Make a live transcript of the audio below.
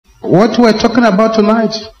What we're talking about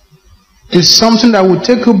tonight is something that will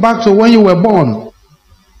take you back to when you were born.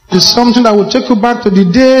 It's something that will take you back to the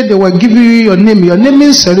day they were giving you your name. Your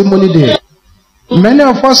naming ceremony day. Many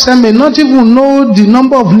of us may not even know the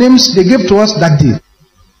number of names they gave to us that day.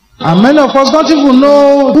 And many of us don't even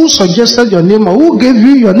know who suggested your name or who gave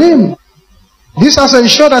you your name. This has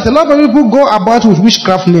ensured that a lot of people go about with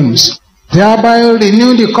witchcraft names, thereby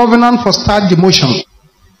renewing the covenant for star demotion.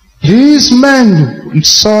 These men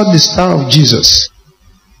saw the star of Jesus.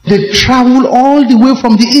 They traveled all the way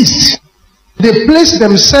from the east. They placed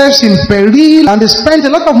themselves in peril and they spent a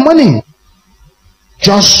lot of money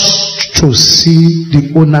just to see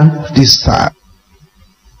the owner of this star.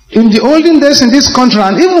 In the olden days in this country,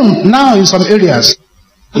 and even now in some areas,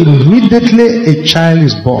 immediately a child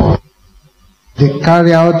is born, they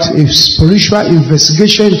carry out a spiritual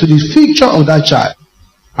investigation into the future of that child.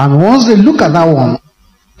 And once they look at that one,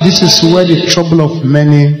 this is where the trouble of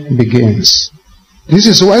many begins. This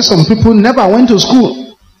is why some people never went to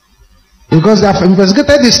school, because they have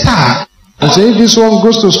investigated the star. They say, if this one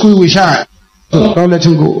goes to school, we shine. So don't let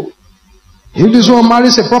him go. If this one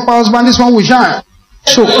marries a proper husband, this one will shine.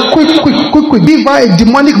 So quick, give her a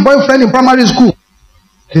demonic boyfriend in primary school.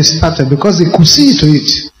 They started because they could see to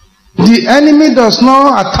it. The enemy does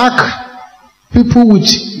not attack people with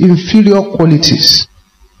inferior qualities.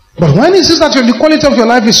 But when he sees that the quality of your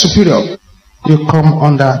life is superior, you come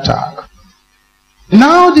under attack.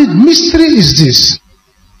 Now the mystery is this.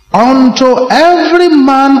 Unto every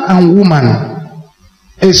man and woman,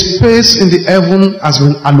 a space in the heaven has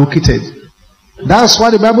been allocated. That's why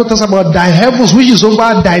the Bible talks about thy heavens, which is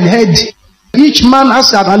over thine head. Each man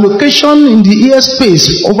has an allocation in the ear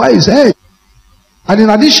space over his head. And in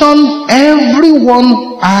addition,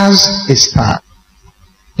 everyone has a star.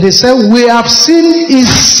 They say, we have seen his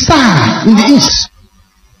star in the east.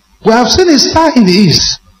 We have seen his star in the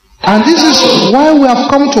east. And this is why we have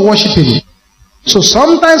come to worship him. So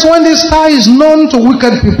sometimes when the star is known to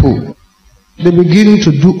wicked people, they begin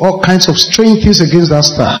to do all kinds of strange things against that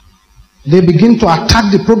star. They begin to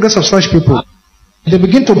attack the progress of such people. They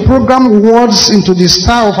begin to program words into the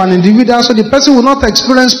star of an individual so the person will not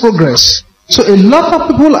experience progress. So a lot of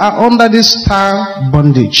people are under this star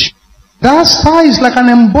bondage. That star is like an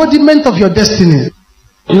embodiment of your destiny,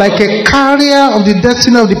 like a carrier of the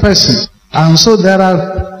destiny of the person. And so there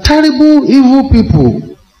are terrible, evil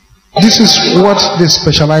people. This is what they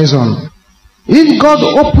specialize on. If God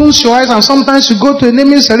opens your eyes and sometimes you go to a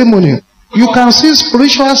naming ceremony, you can see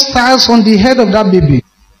spiritual stars on the head of that baby.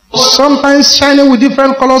 Sometimes shining with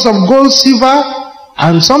different colors of gold, silver,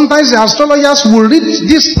 and sometimes the astrologers will read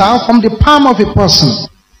this star from the palm of a person.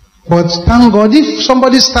 But thank God, if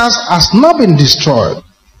somebody's stars has not been destroyed,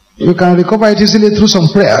 you can recover it easily through some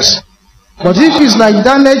prayers. But if it's like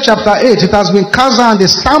Daniel chapter 8, it has been cast down and they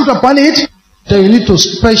stamped upon it, then you need to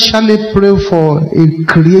specially pray for a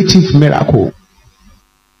creative miracle.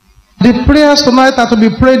 The prayers tonight are to be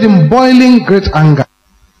prayed in boiling great anger.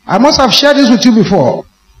 I must have shared this with you before.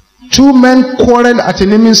 Two men quarreled at a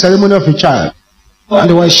naming ceremony of a child. And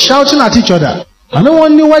they were shouting at each other. And no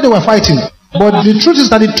one knew why they were fighting. But the truth is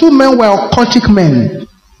that the two men were occultic men.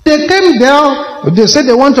 They came there, they said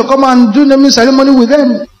they want to come and do naming ceremony with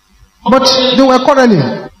them. But they were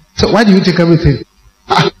quarreling. So why do you take everything?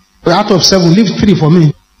 Out of 7, leave 3 for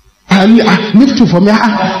me. Leave 2 for me.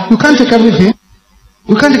 You can't take everything.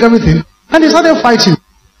 You can't take everything. And they started fighting.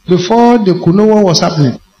 Before they could know what was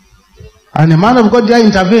happening. And the man of God there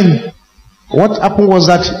intervened. What happened was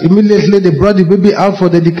that immediately they brought the baby out for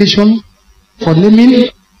dedication, for naming.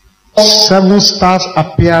 7 stars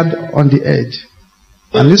appeared on the edge.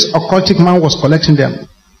 And this occultic man was collecting them.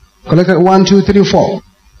 Collected 1, 2, 3, 4.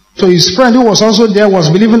 So his friend who was also there was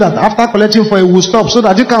believing that after collecting 4 he would stop so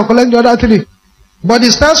that he can collect the other 3. But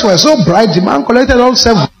the stars were so bright, the man collected all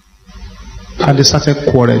 7. And they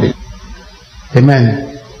started quarreling.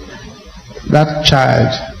 Amen. That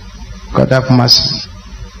child, God have mercy.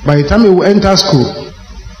 By the time he will enter school,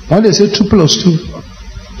 when they say 2 plus 2,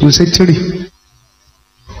 he will say 3.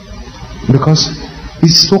 Because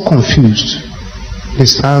he's so confused. The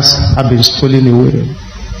stars have been stolen away.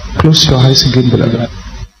 Close your eyes again, beloved.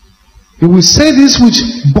 You will say this with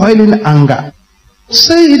boiling anger.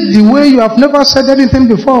 Say it the way you have never said anything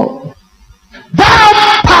before. Thou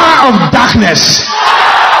power of darkness,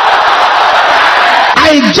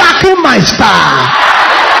 hijacking my star.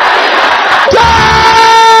 Die!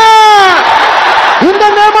 In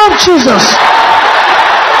the name of Jesus.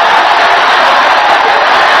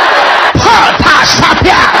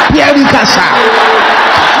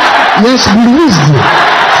 Yes, released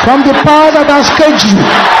from the power that has caged you.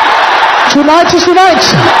 Tonight is tonight.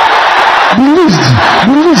 Released,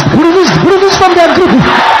 released,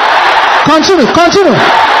 Continue.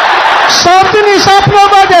 Something is happening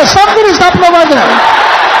over there. Something is happening over there.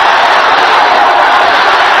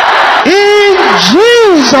 In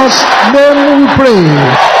Jesus' name we pray.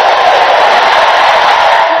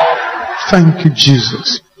 Thank you,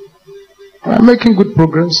 Jesus. We are making good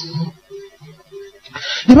progress.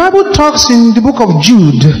 The Bible talks in the book of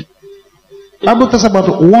Jude. The Bible talks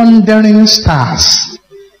about wandering stars.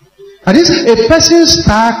 That is, a person's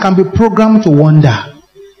star can be programmed to wander.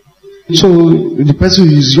 So the person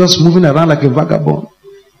is just moving around like a vagabond.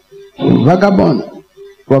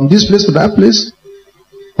 From this place to that place.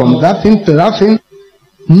 From that thing to that thing.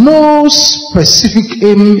 No specific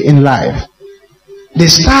aim in life. The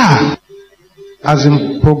star has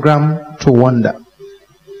been programmed to wander.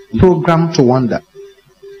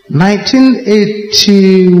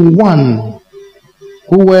 1981,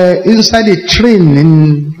 we were inside a train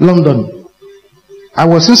in London. I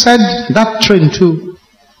was inside that train too.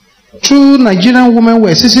 2 Nigerian women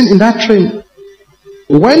were sitting in that train.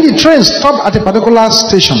 When the train stopped at a particular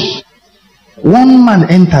station, one man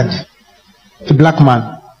entered, a black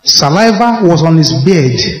man. Saliva was on his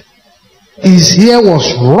beard. His hair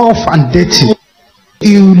was rough and dirty.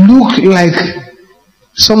 He looked like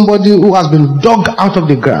somebody who has been dug out of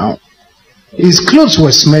the ground. His clothes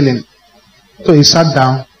were smelling. So he sat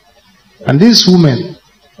down, and these women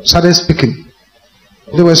started speaking.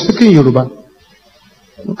 They were speaking Yoruba.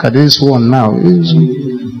 Look at this one now.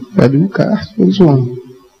 Look at this one.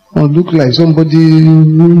 Look like somebody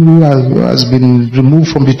who has been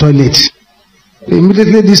removed from the toilet.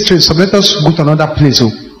 Immediately this train, so let us go to another place.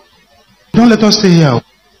 Don't let us stay here.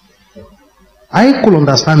 I could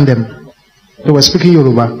understand them. They were speaking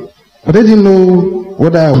Yoruba, but they didn't know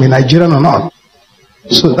whether I'm a Nigerian or not.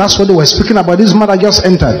 So that's what they were speaking about. This man that just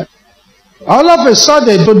entered. All of a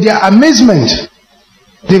sudden, to their amazement,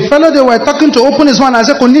 the fellow they were talking to open his mouth and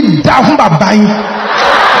said, "Koni down babai."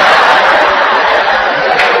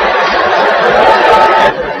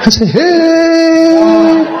 I said,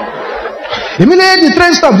 "Hey!" Immediately the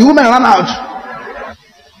train stopped. The woman ran out.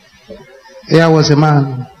 Here was a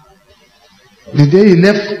man. The day he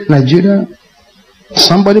left Nigeria,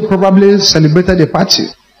 somebody probably celebrated a party,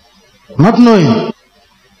 not knowing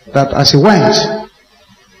that as he went,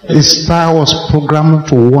 his star was programmed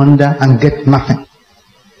to wander and get nothing.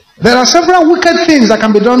 There are several wicked things that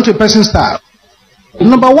can be done to a person's star.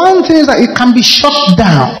 Number one thing is that it can be shut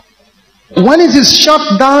down. When it is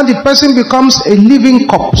shut down, the person becomes a living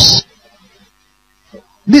corpse.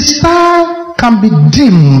 The star can be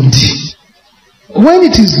dimmed. When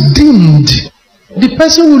it is dimmed, the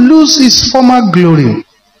person will lose his former glory.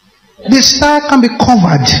 The star can be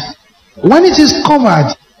covered. When it is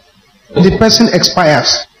covered, the person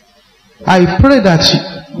expires. I pray that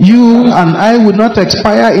you and I will not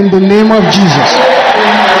expire in the name of Jesus.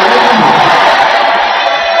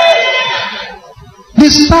 The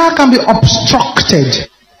star can be obstructed.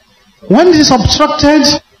 When it is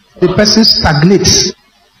obstructed, the person stagnates.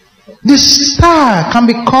 The star can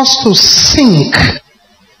be caused to sink.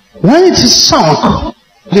 When it is sunk,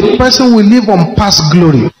 the person will live on past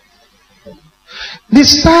glory. The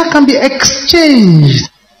star can be exchanged.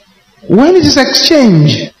 When it is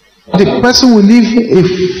exchanged, the person will live a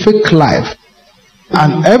fake life.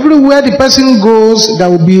 And everywhere the person goes, there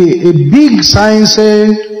will be a big sign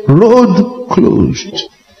saying, "Road closed."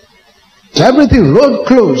 So everything, road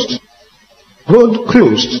closed. Road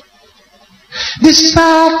closed. The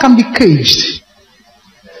star can be caged.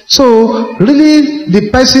 So really the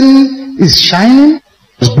person is shining,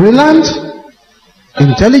 is brilliant,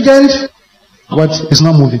 intelligent, but is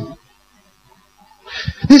not moving.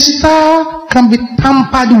 The star can be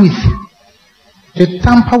tampered with. They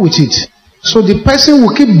tamper with it. So the person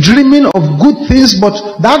will keep dreaming of good things, but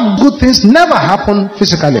that good things never happen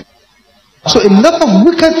physically. So a lot of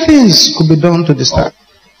wicked things could be done to the star.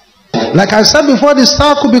 Like I said before, the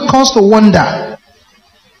star could be caused to wander.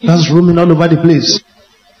 That's roaming all over the place.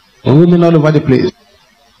 Roaming all over the place.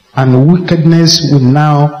 And wickedness will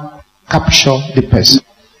now capture the person.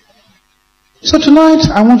 So tonight,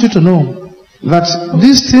 I want you to know that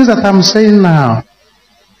these things that I'm saying now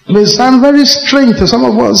may sound very strange to some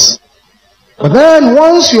of us. But then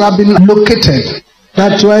once you have been located,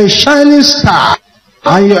 that you are a shining star,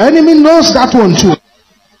 and your enemy knows that one too,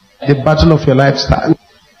 the battle of your life starts.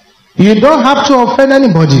 You don't have to offend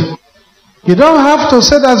anybody. You don't have to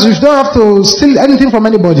say that you don't have to steal anything from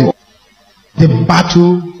anybody. The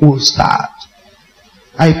battle will start.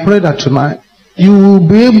 I pray that tonight you will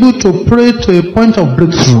be able to pray to a point of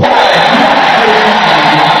breakthrough.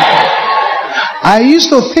 I used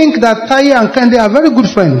to think that Tai and Kende are very good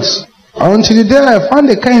friends until the day I found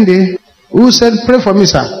a Kende who said, "Pray for me,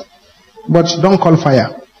 sir." But don't call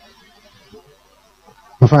fire.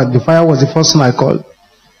 In fact, the fire was the first thing I called.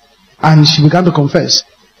 And she began to confess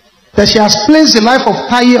that she has placed the life of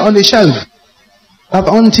Taye on the shelf. That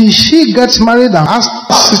until she gets married and has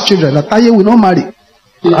 6 children, that Taye will not marry.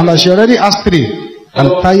 And that she already has 3. And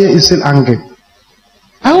Taye is still angry.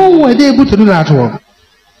 How were they able to do that one?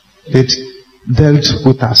 They dealt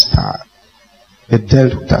with her star. They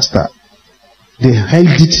dealt with her star. They held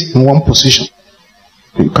it in one position.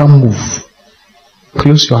 You can't move.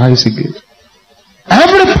 Close your eyes again.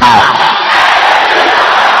 Every power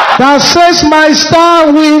that says my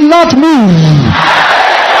star will not move,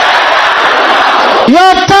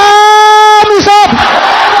 your time is up.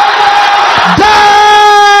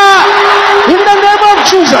 Die in the name of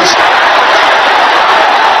Jesus.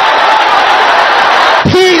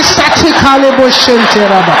 Peace at the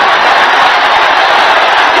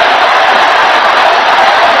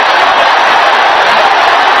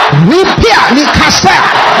Repair the castle.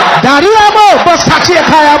 Dariamo Bostatia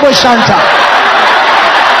Kayabo Shanta.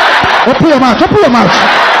 Open your mouth, open your mouth.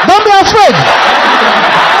 Don't be afraid.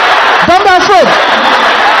 Don't be afraid.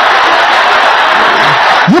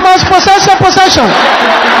 You must possess your possession.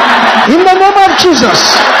 In the name of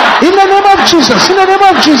Jesus. In the name of Jesus. In the name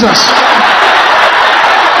of Jesus.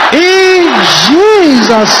 In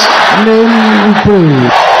Jesus' name we pray.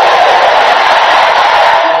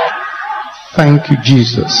 Thank you,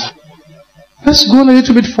 Jesus. Let's go a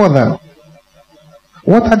little bit further.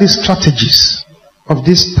 What are the strategies of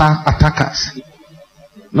these star attackers?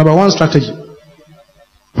 Number 1 strategy: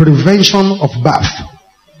 prevention of birth.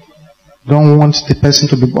 Don't want the person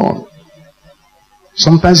to be born.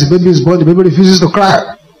 Sometimes the baby is born, the baby refuses to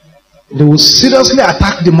cry. They will seriously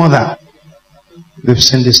attack the mother. They've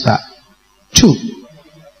seen the star. 2,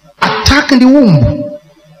 attack in the womb.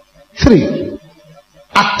 3,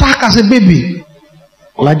 attack as a baby,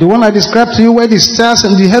 like the one I described to you, where the stars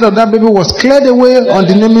and the head of that baby was cleared away on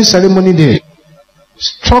the naming ceremony day.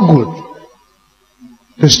 Struggled.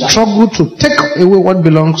 They struggled to take away what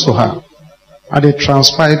belongs to her, and they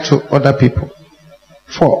transfer it to other people.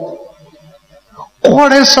 4,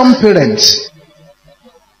 quarrelsome parents.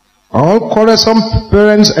 All quarrelsome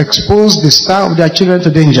parents expose the star of their children to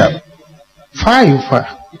danger. 5,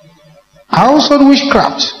 household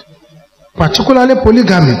witchcraft, particularly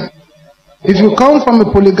polygamy. If you come from a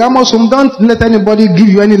polygamous home, don't let anybody give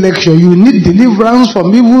you any lecture. You need deliverance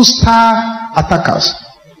from evil star attackers.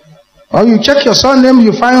 Or you check your surname,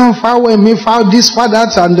 you find far away, me, far this, far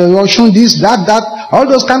that, and Oshun this, that, all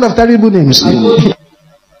those kind of terrible names.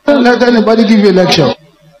 Don't let anybody give you a lecture.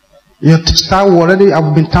 Your star will already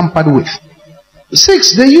have been tampered with.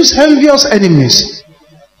 6, they use envious enemies.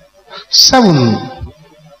 7,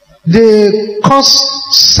 they cause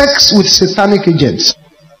sex with satanic agents.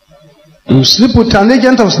 You sleep with an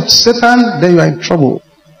agent of Satan, then you are in trouble.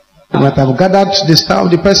 You might have gathered the star of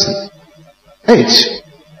the person. 8,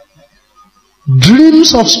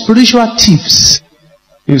 dreams of spiritual thieves.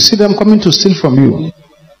 You see them coming to steal from you.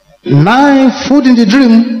 9, food in the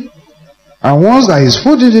dream. And once there is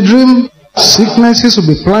food in the dream, sicknesses will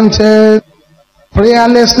be planted,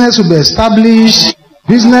 prayerlessness will be established,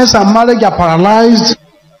 business and marriage are paralyzed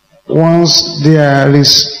once there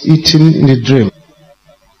is eating in the dream.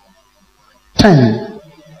 10,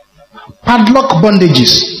 padlock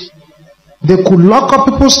bondages. They could lock up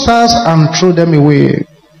people's stars and throw them away.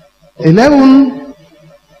 11,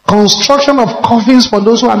 construction of coffins for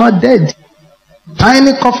those who are not dead.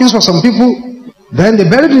 Tiny coffins for some people. Then they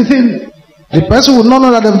bury the thing. The person would not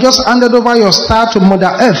know that they've just handed over your star to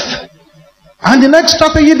Mother Earth. And the next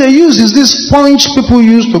strategy they use is this sponge people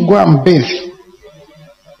use to go and bathe.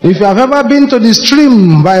 If you have ever been to the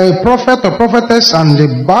stream by a prophet or prophetess and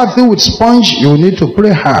they bathe you with sponge, you need to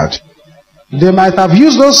pray hard. They might have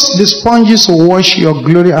used the sponges to wash your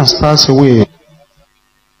glory and stars away.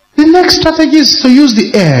 The next strategy is to use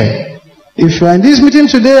the air. If you are in this meeting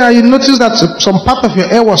today and you notice that some part of your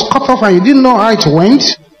hair was cut off and you didn't know how it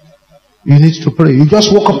went, you need to pray. You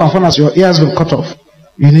just woke up and found out your hair has been cut off.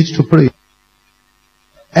 You need to pray.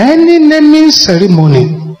 Any naming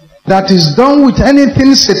ceremony that is done with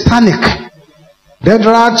anything satanic, dead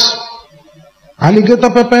rats,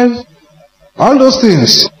 alligator peppers, all those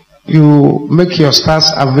things, you make your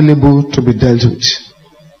stars available to be dealt with.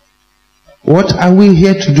 What are we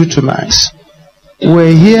here to do tonight?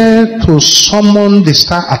 We're here to summon the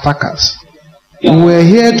star attackers. We're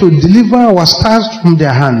here to deliver our stars from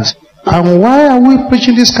their hands. And why are we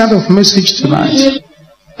preaching this kind of message tonight?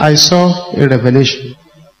 I saw a revelation.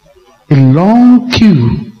 A long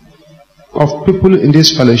queue of people in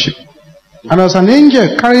this fellowship. And there was an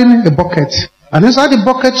angel carrying a bucket. And inside the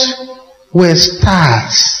bucket were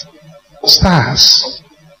stars. stars.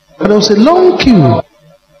 But there was a long queue.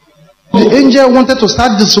 The angel wanted to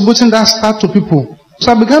start distributing that star to people.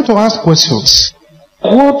 So I began to ask questions.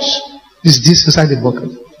 What is this inside the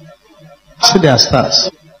bucket? I said, there are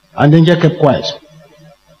stars. And the angel kept quiet.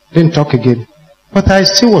 Didn't talk again. But I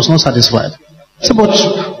still was not satisfied. I said,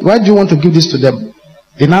 but why do you want to give this to them?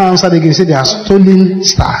 He now answered again. He said, they are stolen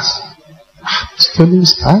stars. Stolen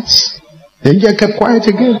stars? The angel kept quiet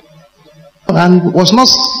again. And was not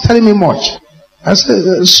telling me much. I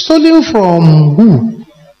said, stolen from who?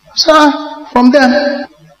 Sir, from them. I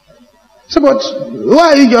said, but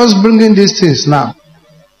why are you just bringing these things now?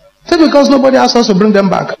 I said, because nobody asked us to bring them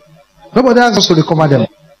back. Nobody asked us to recover them.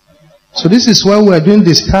 So this is why we are doing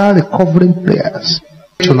the star recovering prayers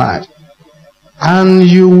tonight. And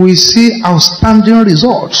you will see outstanding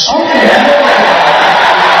results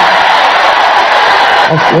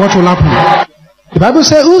of what will happen. The Bible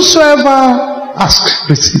says, whosoever asks,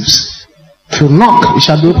 receives. If you knock, it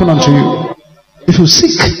shall be opened unto you. If you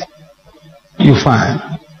seek, you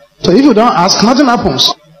find. So if you don't ask, nothing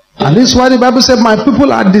happens. And this is why the Bible said, my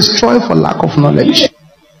people are destroyed for lack of knowledge.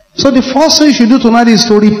 So the first thing you should do tonight is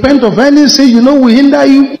to repent of any sin you know will hinder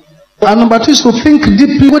you. And number two is to think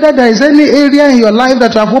deeply whether there is any area in your life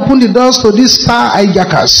that you have opened the doors to these star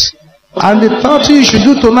hijackers. And the third thing you should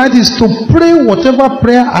do tonight is to pray whatever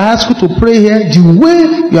prayer I ask you to pray here the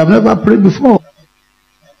way you have never prayed before.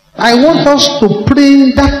 I want us to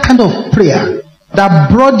pray that kind of prayer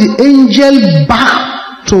that brought the angel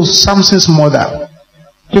back to Samson's mother.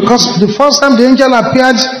 Because the first time the angel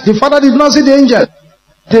appeared, the father did not see the angel.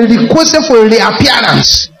 They requested for a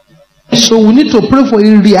reappearance. So we need to pray for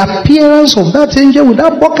a reappearance of that angel with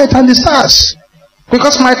that bucket and the stars.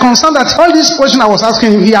 Because my concern that all this question I was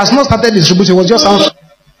asking him, he has not started distributing, it was just answered.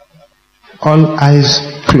 All eyes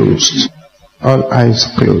closed. All eyes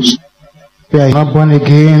closed. You are not born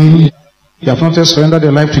again. You have not yet surrendered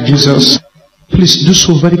your life to Jesus. Please do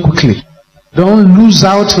so very quickly. Don't lose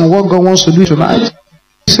out on what God wants to do tonight.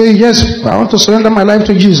 Say, yes, I want to surrender my life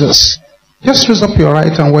to Jesus. Just raise up your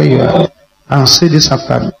right hand where you are and say this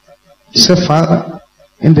after me. Say, Father,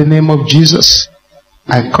 in the name of Jesus,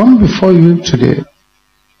 I come before you today.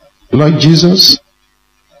 Lord Jesus,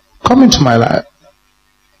 come into my life.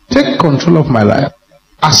 Take control of my life.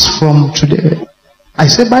 As from today, I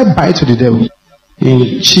say bye-bye to the devil.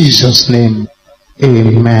 In Jesus' name,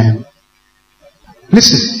 amen.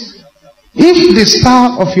 Listen, if the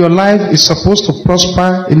star of your life is supposed to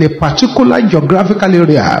prosper in a particular geographical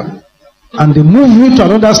area, and they move you to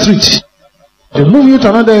another street, they move you to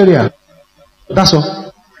another area, that's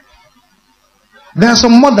all. There are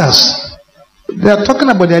some mothers, they are talking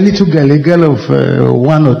about their little girl, a girl of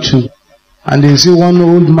 1 or 2, and they see one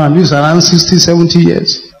old man who is around 60, 70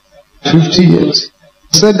 years, 50 years.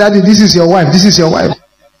 Say, Daddy, this is your wife, this is your wife.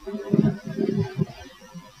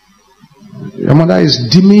 Your mother is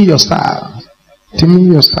dimming your star.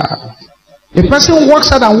 Dimming your star. A person works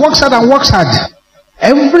hard and works hard and works hard.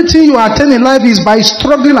 Everything you attain in life is by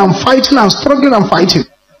struggling and fighting and struggling and fighting.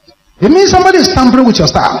 It means somebody is tampering with your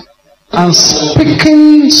star and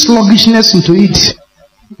speaking sluggishness into it.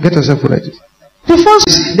 Get yourself ready. The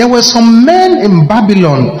first, there were some men in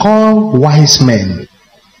Babylon called wise men.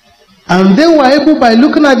 And they were able, by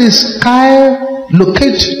looking at the sky,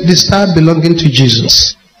 locate the star belonging to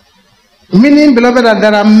Jesus. Meaning, beloved, that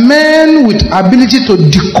there are men with ability to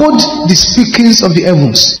decode the speakings of the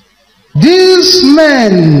heavens. These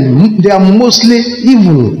men, they are mostly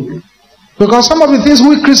evil. Because some of the things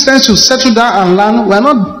we Christians should settle down and learn, we are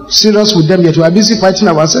not serious with them yet. We are busy fighting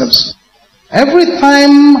ourselves. Every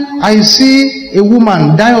time I see a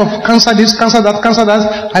woman die of cancer, this, cancer,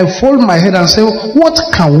 that, I fold my head and say, what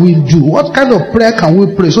can we do? What kind of prayer can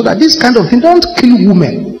we pray so that this kind of thing don't kill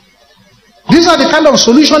women? These are the kind of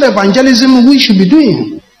solution evangelism we should be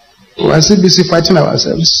doing. We are still busy fighting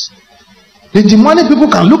ourselves. The demonic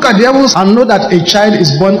people can look at the heavens and know that a child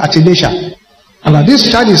is born at a nation. And that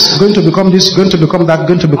this child is going to become this, going to become that,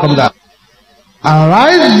 going to become that. And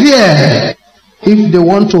right there, if they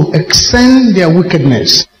want to extend their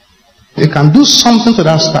wickedness, they can do something to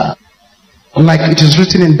that star. Like it is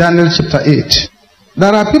written in Daniel chapter 8.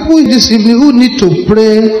 There are people this evening who need to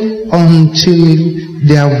pray until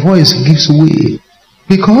their voice gives way.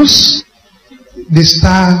 Because the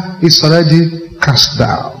star is already cast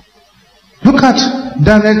down. Look at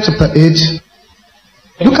Daniel chapter 8.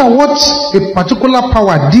 Look at what a particular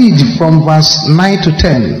power did from verse 9 to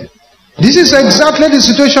 10. This is exactly the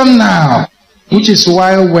situation now, which is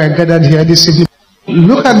why we're gathered here this evening.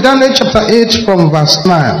 Look at Daniel chapter 8 from verse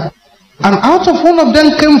 9. And out of one of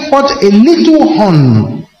them came forth a little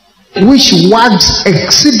horn, which wagged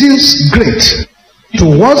exceeding great,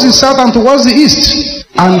 towards the south and towards the east,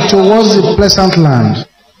 and towards the pleasant land.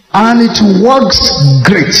 And it works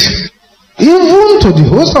great, even to the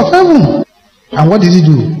host of heaven. And what did he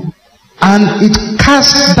do? And it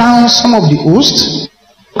cast down some of the host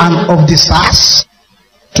and of the stars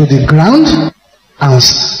to the ground and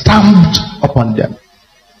stamped upon them.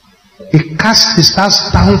 He cast the stars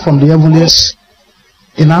down from the heavens.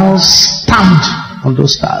 He now stamped on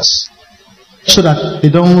those stars so that they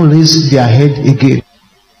don't raise their head again.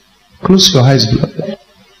 Close your eyes, beloved.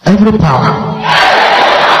 Every power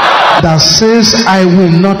that says, I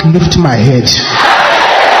will not lift my head,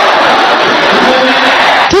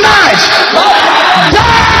 tonight,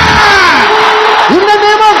 die in the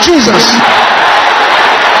name of Jesus.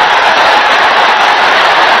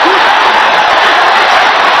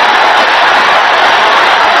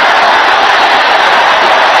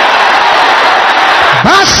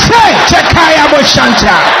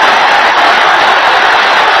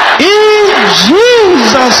 In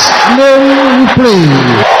Jesus' name we pray.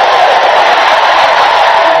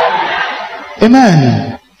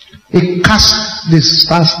 Amen. He cast the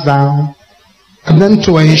stars down, and then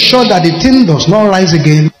to ensure that the thing does not rise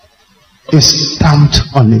again, he stamped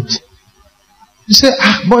on it. You say,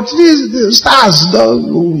 but these stars,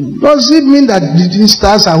 does it mean that these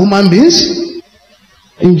stars are human beings?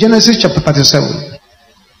 In Genesis chapter 37,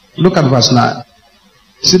 look at verse 9.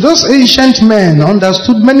 See, those ancient men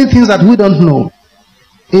understood many things that we don't know.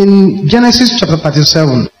 In Genesis chapter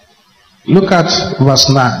 37, look at verse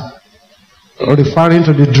 9, referring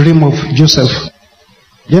to the dream of Joseph.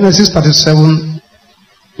 Genesis 37,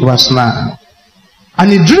 verse 9.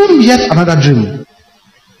 And he dreamed yet another dream,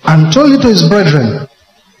 and told it to his brethren,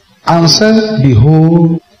 and said,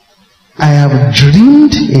 Behold, I have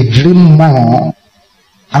dreamed a dream more.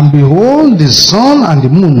 And behold, the sun and the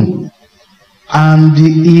moon and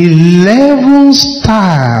the 11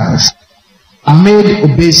 stars made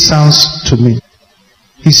obeisance to me.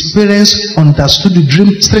 His parents understood the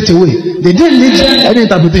dream straight away. They didn't need any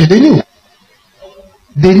interpretation. They knew.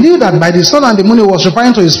 They knew that by the sun and the moon he was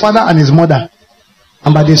referring to his father and his mother,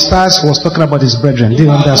 and by the stars he was talking about his brethren. They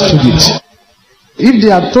understood it. If they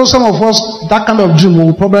had told some of us that kind of dream, we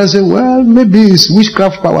would probably say, well, maybe it's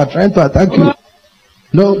witchcraft power trying to attack you.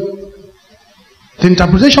 No. The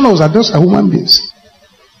interpretation was that those are human beings.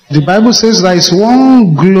 The Bible says there is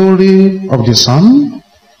one glory of the sun,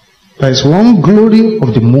 there is one glory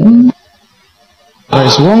of the moon, there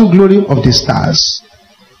is one glory of the stars.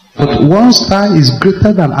 But one star is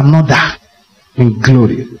greater than another in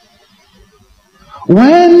glory.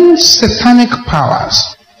 When satanic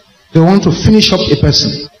powers, they want to finish up a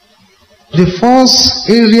person, the first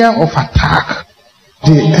area of attack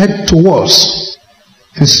they head towards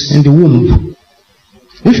is in the womb.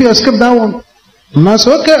 If you escape that one, you must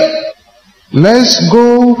say, okay, let's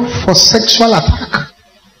go for sexual attack.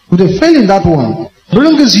 If they fail in that one,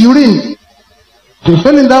 bring his urine. If they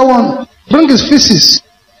fail in that one, bring his feces,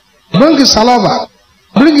 bring his saliva,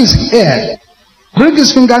 bring his hair, bring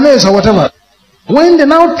his fingernails or whatever. When they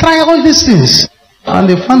now try all these things, and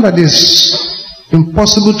they find that it's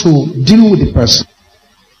impossible to deal with the person,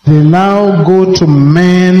 they now go to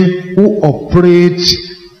men who operate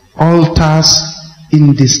altars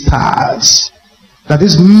in the stars. That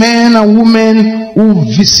is, men and women who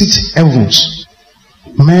visit heavens.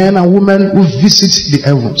 Men and women who visit the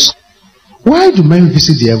heavens. Why do men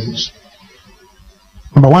visit the heavens?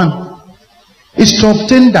 Number one, is to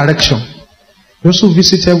obtain direction. Those who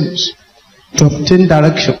visit heavens, to obtain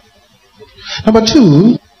direction. Number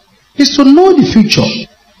two, is to know the future.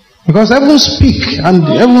 Because heavens speak and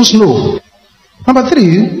the heavens know. Number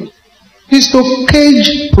three, is to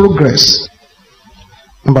cage progress.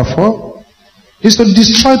 Number four, is to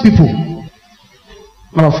destroy people.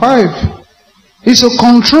 Number five, is to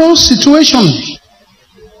control situations.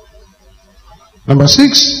 Number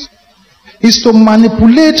six, is to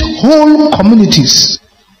manipulate whole communities.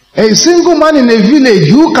 A single man in a village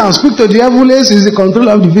who can speak to the heavens is the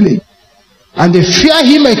controller of the village. And they fear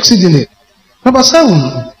him exceedingly. Number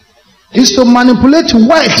seven, is to manipulate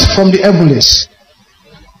wealth from the heavens.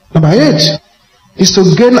 Number eight, is to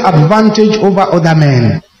gain advantage over other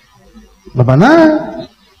men. Number nine,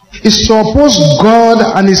 is to oppose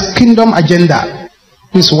God and his kingdom agenda.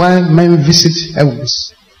 This is why men visit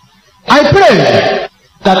heavens. I pray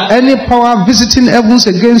that any power visiting heavens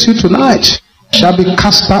against you tonight shall be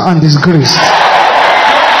cast down and disgraced.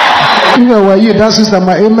 If I were you, that sister,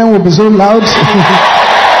 my amen will be so loud.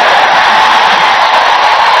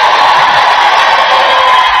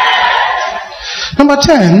 Number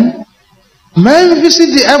 10, men visit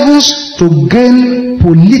the heavens to gain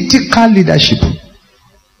political leadership.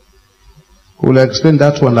 We'll explain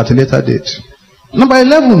that one at a later date. Number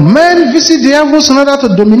 11, men visit the heavens in order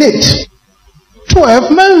to dominate.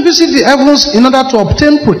 12, men visit the heavens in order to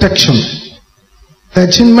obtain protection.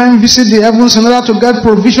 13, men visit the heavens in order to get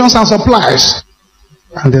provisions and supplies.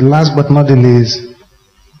 And the last but not the least,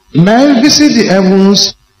 men visit the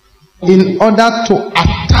heavens in order to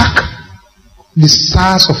attack the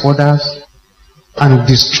stars of others and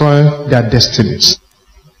destroy their destinies.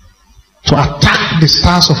 To attack the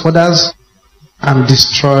stars of others and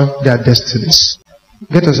destroy their destinies.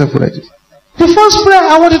 Get yourself ready. The first prayer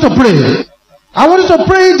I want you to pray. I want you to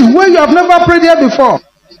pray the way you have never prayed here before.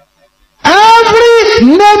 Every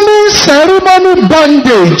naming ceremony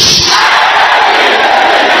bondage.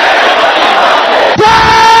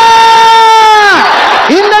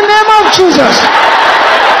 In the name of Jesus.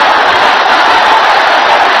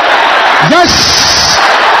 Yes.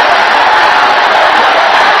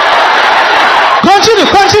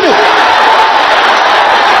 Continue.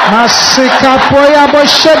 Masika poya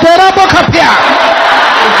boshedera bokapia.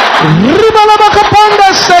 Ribala bokapanda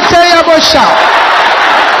seteya bosha.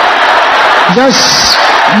 Yes.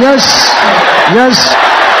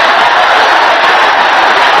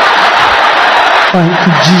 Thank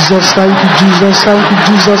you, Jesus. Thank you, Jesus. Thank you,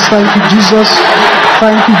 Jesus. Thank you, Jesus.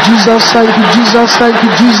 Thank you, Jesus. Thank you, Jesus. Thank you,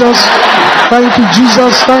 Jesus. Thank you,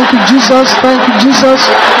 Jesus. Thank you, Jesus. Thank you, Jesus.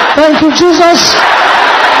 Thank you, Jesus.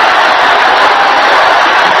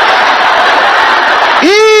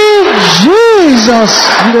 In Jesus'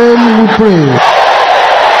 name we pray.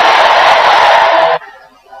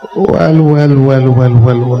 Well.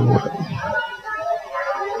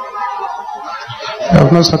 I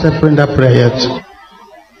have not started praying that prayer yet.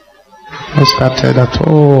 Not started at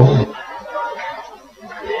all.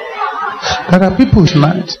 There are people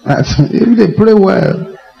tonight that if they pray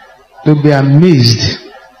well, they'll be amazed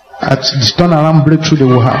at the turnaround breakthrough they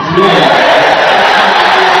will have.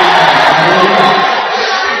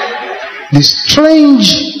 The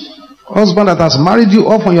strange husband that has married you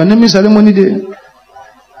off on your naming ceremony day,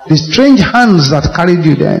 the strange hands that carried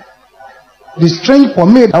you there, the strange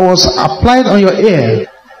pomade that was applied on your ear,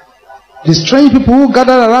 the strange people who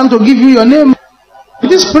gathered around to give you your name.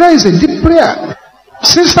 This prayer is a deep prayer.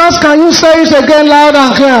 Sisters, can you say it again loud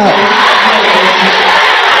and clear?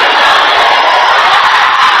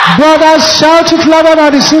 Brothers, shout it louder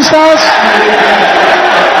than the sisters.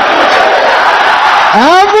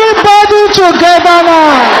 Everybody together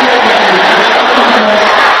now.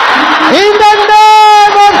 In the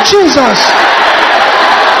name of Jesus.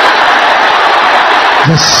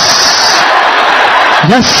 Yes.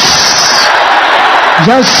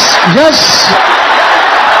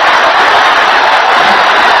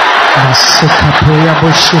 Masikapoya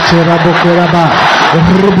boshitera bokoraba.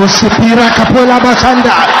 Rubosipira kapola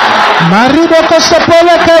bakanda. Maribo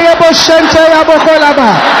kosopola kaya boshente ya bokolaba.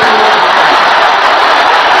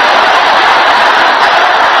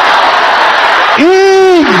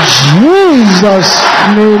 In Jesus'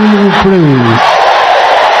 name we pray.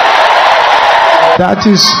 That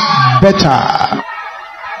is better.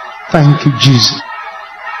 Thank you, Jesus.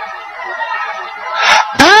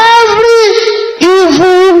 Every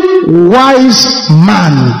evil wise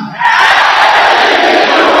man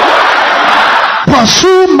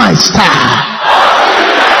pursue my star.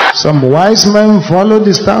 Some wise men follow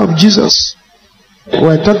the star of Jesus.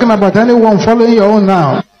 We're talking about anyone following your own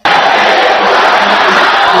now.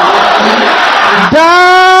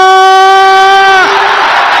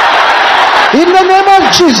 In the name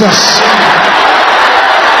of Jesus.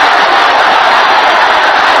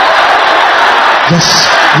 Yes.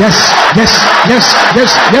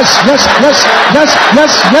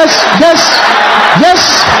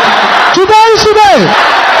 Today is today.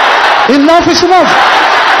 Enough is enough.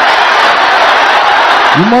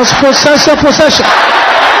 You must possess your possession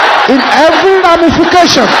in every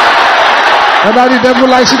ramification, whether the devil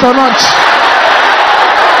likes it or not.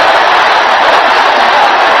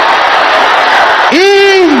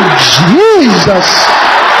 In Jesus'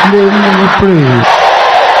 name we pray.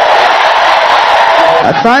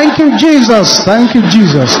 Thank you, Jesus. Thank you,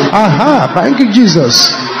 Jesus. Aha. Thank you,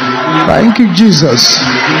 Jesus. Thank you, Jesus.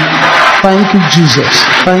 Thank you, Jesus.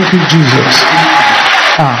 Thank you, Jesus.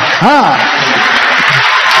 Aha.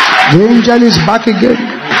 The angel is back again.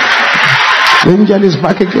 The angel is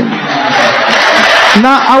back again.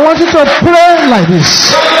 Now I want you to pray like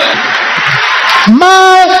this.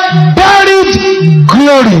 My buried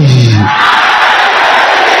glory,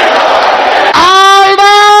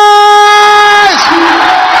 arise,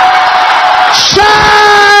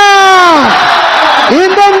 shine in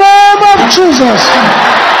the name of Jesus.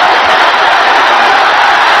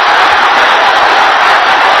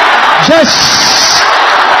 Yes.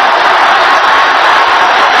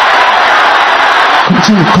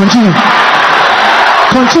 Continue.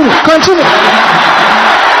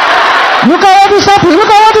 Look at what is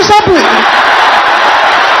happening.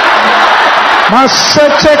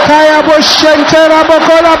 Masete kaya bo shentera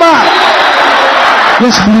bokolaba.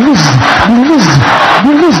 Yes, be released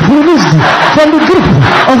from the grip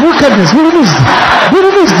of wickedness. Be released.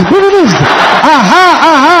 Aha.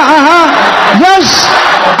 Yes,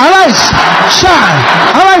 arise, shine.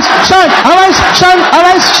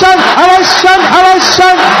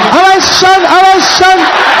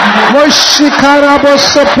 Moshikara bo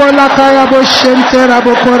sopola kaya bo shentera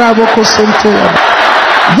bokora boko sentera.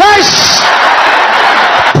 Yes.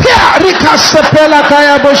 Rika sepela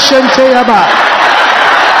kaya bo shentera ba.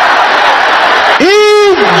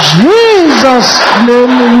 In Jesus'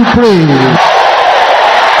 name we pray.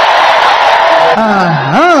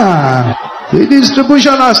 The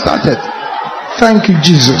distribution has started. Thank you,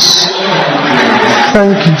 Jesus.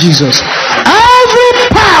 Every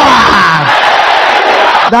power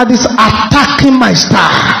that is attacking my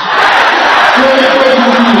star.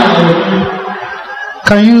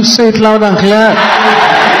 Can you say it loud and clear?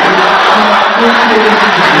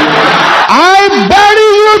 I bury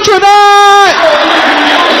you tonight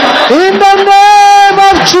in the name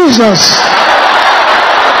of Jesus.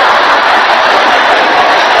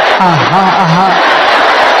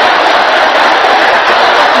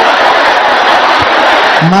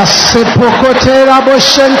 Masepokotera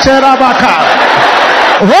boshentera baka.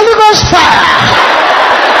 Holy Ghost fire.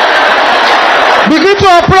 Begin to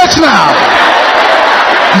approach now.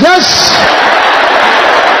 Yes.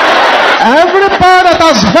 Every power that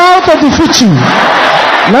has vowed to defeat you,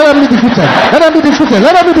 let them be defeated.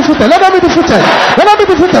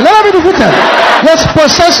 Yes,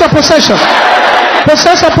 possess your possession.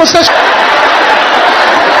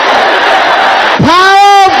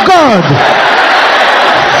 Power of God.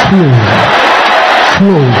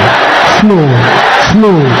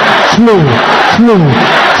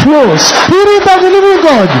 Flow. Spirit of the living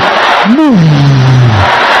God. Move.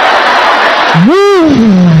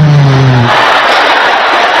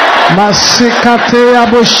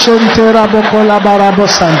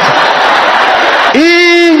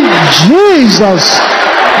 In Jesus'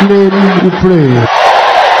 name we pray.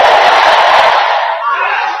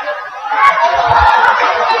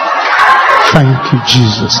 Thank you,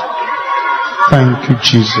 Jesus.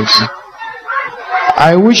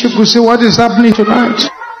 I wish you could see what is happening tonight.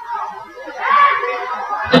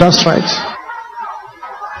 That's right.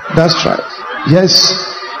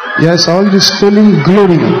 Yes, all the stolen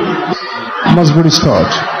glory must be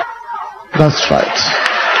restored. That's right.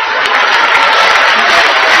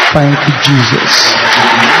 Thank you, Jesus.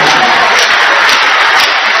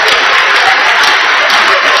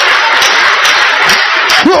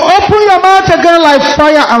 You open your mouth again like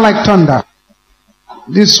fire and like thunder.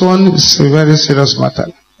 This one is a very serious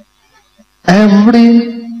matter.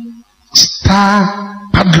 Every star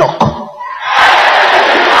padlock.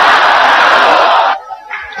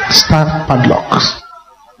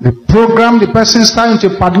 They program the person's star into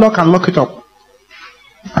a padlock and lock it up.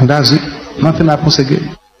 And that's it. Nothing happens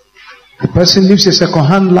again. The person lives a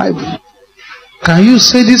second-hand life. Can you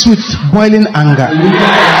say this with boiling anger?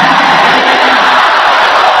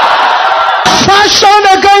 Fashion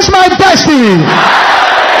against my destiny.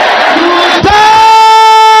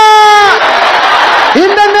 In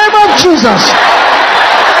the name of Jesus.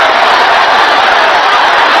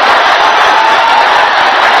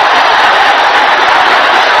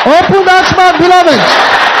 Open that mouth, beloved.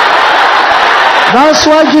 That's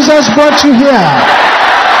why Jesus brought you here.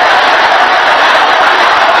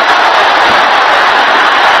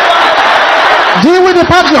 Deal with the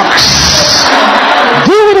padlocks.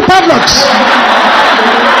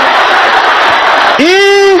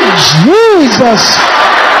 In Jesus'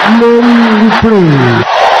 name we pray.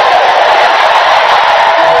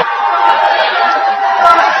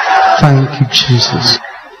 Thank you,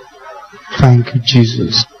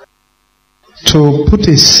 Jesus. To put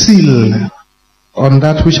a seal on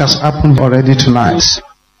that which has happened already tonight,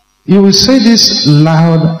 you will say this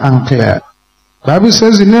loud and clear. The Bible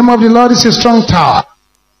says the name of the Lord is a strong tower.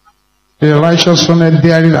 The righteous one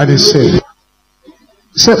bear it and is saved.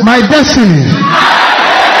 Say, my destiny,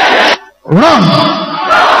 run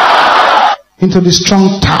into the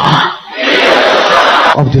strong tower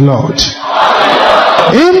of the Lord.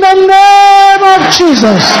 In the name of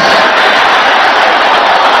Jesus.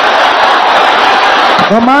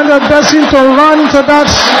 Command your destiny to run to that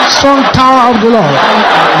strong tower of the Lord.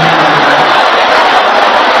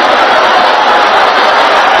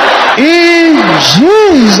 In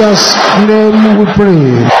Jesus' name we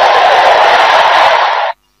pray.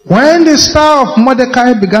 When the star of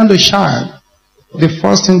Mordecai began to shine, the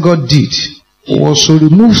first thing God did was to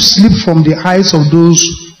remove sleep from the eyes of those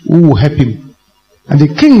who would help him. And the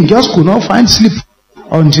king just could not find sleep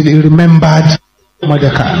until he remembered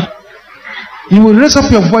Mordecai. You will raise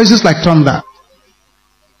up your voices like thunder.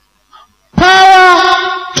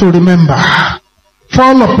 Power to remember.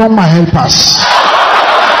 Fall upon my helpers.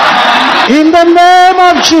 In the name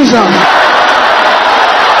of Jesus.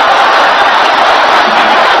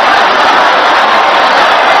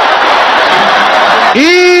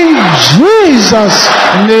 In Jesus'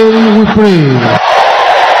 name we pray.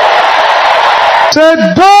 Say,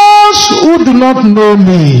 those who do not know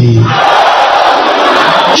me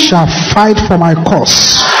shall fight for my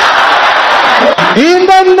cause. In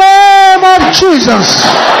the name of Jesus.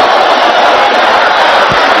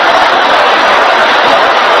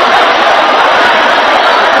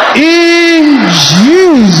 In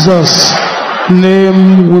Jesus'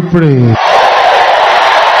 name we pray.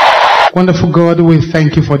 Wonderful God, we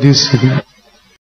thank you for this.